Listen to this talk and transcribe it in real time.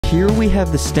here we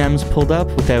have the stems pulled up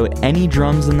without any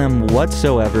drums in them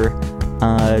whatsoever.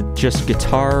 Just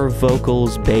guitar,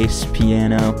 vocals, bass,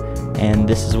 piano, and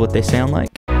this is what they sound like.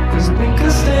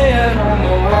 Stay at home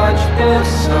and watch the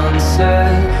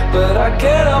sunset, but I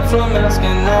get up from asking,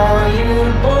 are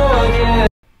you bored yet?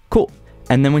 Cool.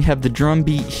 And then we have the drum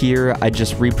beat here. I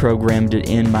just reprogrammed it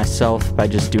in myself by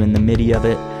just doing the MIDI of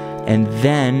it. And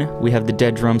then we have the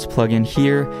dead drums plugin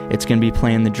here. It's going to be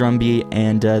playing the drum beat,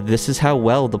 and this is how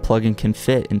well the plugin can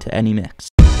fit into any mix.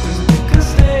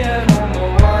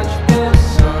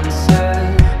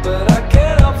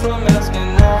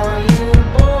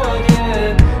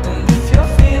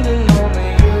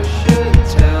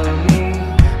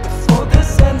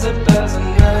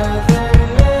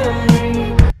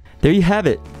 There you have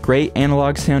it. Great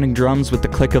analog sounding drums with the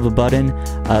click of a button.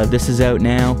 This is out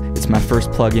now. It's my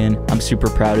first plugin. I'm super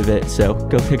proud of it, so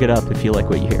go pick it up if you like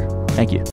what you hear. Thank you.